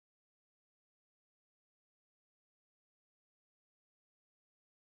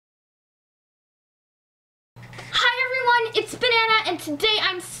it's Banana, and today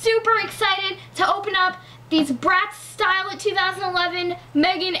I'm super excited to open up these Bratz Style It 2011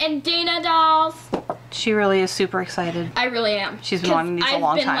 Meygan and Dana dolls. She really is super excited. I really am. She's been wanting these a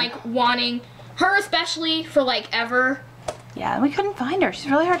long time. I've been like wanting her especially for like ever. Yeah, and we couldn't find her. She's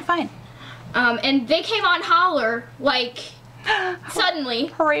really hard to find. And they came on Hollar like suddenly.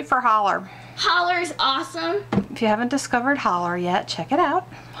 Hooray for Hollar. Hollar's awesome. If you haven't discovered Hollar yet, check it out.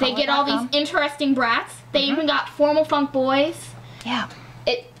 They get all these interesting brats. They even got formal funk boys. Yeah.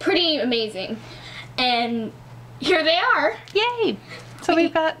 It's pretty amazing. And here they are. Yay! So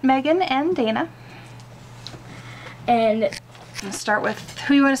we've got Meygan and Dana. And let's start with,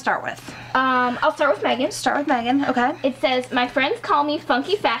 who you want to start with? I'll start with Meygan. Start with Meygan, okay. It says, my friends call me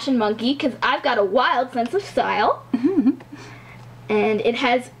Funky Fashion Monkey because I've got a wild sense of style. And it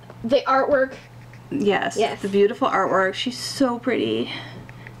has the artwork. Yes, the beautiful artwork. She's so pretty.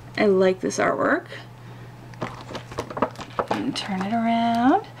 I like this artwork. And turn it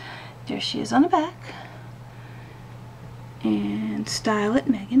around. There she is on the back. And style it,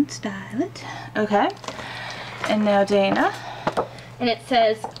 Meygan, style it. Okay. And now Dana. And it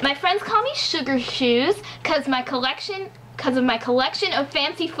says, my friends call me Sugar Shoes because of my collection of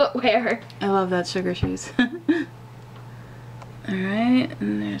fancy footwear. I love that, Sugar Shoes. Alright,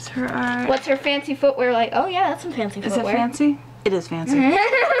 and there's her art. What's her fancy footwear like? Oh yeah, that's some fancy footwear. Is it fancy? It is fancy.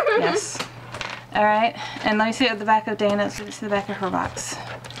 Yes. Alright, and let me see at the back of Dana, so see the back of her box.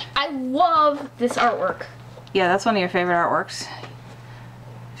 I love this artwork. Yeah, that's one of your favorite artworks.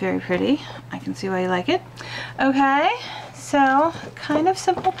 Very pretty. I can see why you like it. Okay, so kind of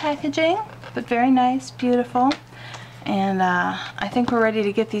simple packaging, but very nice, beautiful. And I think we're ready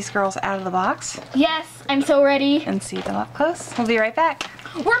to get these girls out of the box. Yes, I'm so ready. And see them up close. We'll be right back.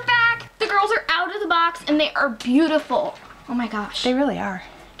 We're back! The girls are out of the box and they are beautiful. Oh my gosh. They really are.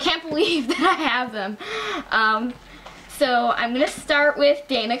 Can't believe that I have them. So I'm going to start with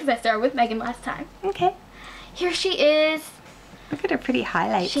Dana because I started with Meygan last time. Okay. Here she is. Look at her pretty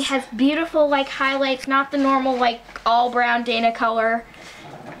highlights. She has beautiful like highlights, not the normal like all brown Dana color.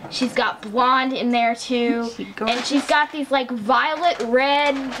 She's got blonde in there too. And she's got these like violet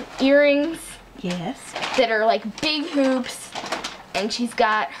red earrings. Yes. That are like big hoops. And she has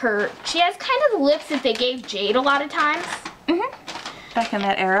kind of the lips that they gave Jade a lot of times. Back in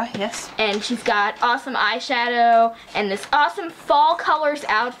that era, yes. And she's got awesome eyeshadow and this awesome fall colors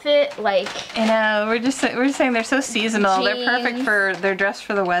outfit. Like, I know, we're just saying they're so seasonal. Jeans. They're perfect for, they're dressed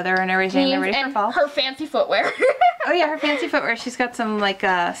for the weather and everything. They're ready for fall. Her fancy footwear. Oh yeah, her fancy footwear. She's got some like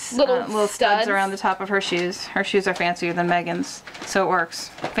little studs around the top of her shoes. Her shoes are fancier than Meygan's, so it works.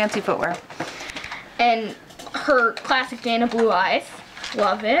 Fancy footwear. And her classic Dana blue eyes.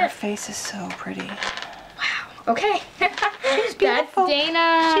 Love it. Her face is so pretty. Okay. She's beautiful. That's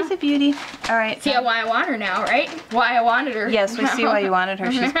Dana. She's a beauty. All right. See why I want her now, right? Why I wanted her. Yes, we see why you wanted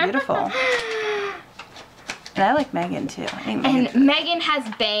her. She's beautiful. And I like Meygan too. And Meygan has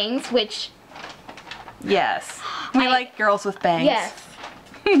bangs, which... Yes. We like girls with bangs. Yes.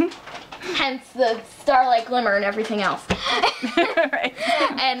 Hence the starlight glimmer and everything else. Right.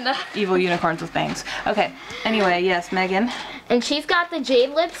 And evil unicorns with bangs. Okay. Anyway, yes, Meygan. And she's got the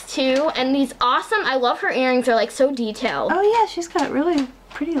jade lips too, and these awesome, I love her earrings, they're like so detailed. Oh yeah, she's got really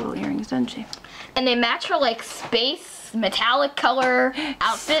pretty little earrings, doesn't she? And they match her like space metallic color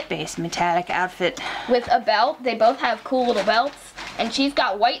outfit. Space metallic outfit. With a belt. They both have cool little belts. And she's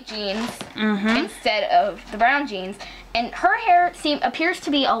got white jeans instead of the brown jeans. And her hair appears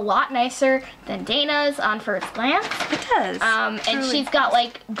to be a lot nicer than Dana's on first glance. It does. And she's got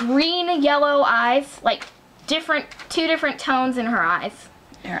like green, yellow eyes, like two different tones in her eyes.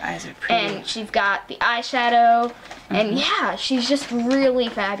 Her eyes are pretty. And she's got the eyeshadow. And yeah, she's just really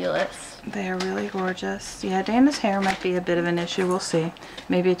fabulous. They are really gorgeous. Yeah, Dana's hair might be a bit of an issue. We'll see.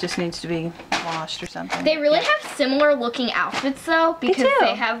 Maybe it just needs to be washed or something. They really have similar looking outfits though, because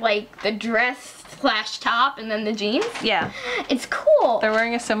they have like the dress / top and then the jeans. Yeah. It's cool. They're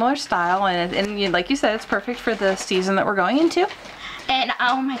wearing a similar style, and like you said, it's perfect for the season that we're going into. And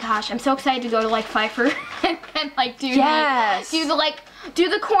oh my gosh, I'm so excited to go to like Pfeiffer and like do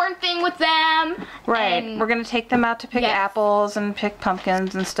the corn thing with them. Right. And we're gonna take them out to pick apples and pick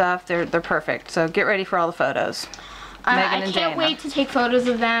pumpkins and stuff. They're perfect. So get ready for all the photos. I can't wait to take photos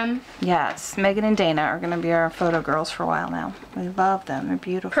of them. Yes, Meygan and Dana are gonna be our photo girls for a while now. We love them. They're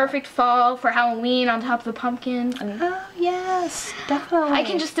beautiful. Perfect fall for Halloween on top of the pumpkins. Oh yes, definitely. I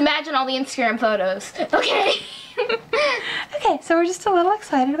can just imagine all the Instagram photos. Okay. Okay, so we're just a little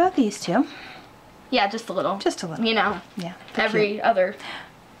excited about these two. Yeah, just a little. Just a little. You know. Yeah. Every other.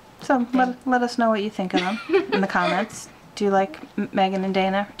 So let us know what you think of them in the comments. Do you like Meygan and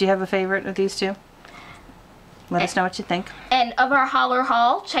Dana? Do you have a favorite of these two? Let us know what you think. And of our Hollar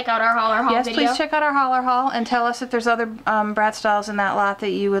haul, check out our Hollar haul video. Yes, please check out our Hollar haul and tell us if there's other Bratz dolls in that lot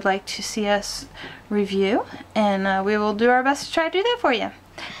that you would like to see us review. And we will do our best to try to do that for you.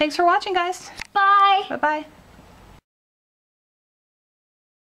 Thanks for watching, guys. Bye. Bye-bye.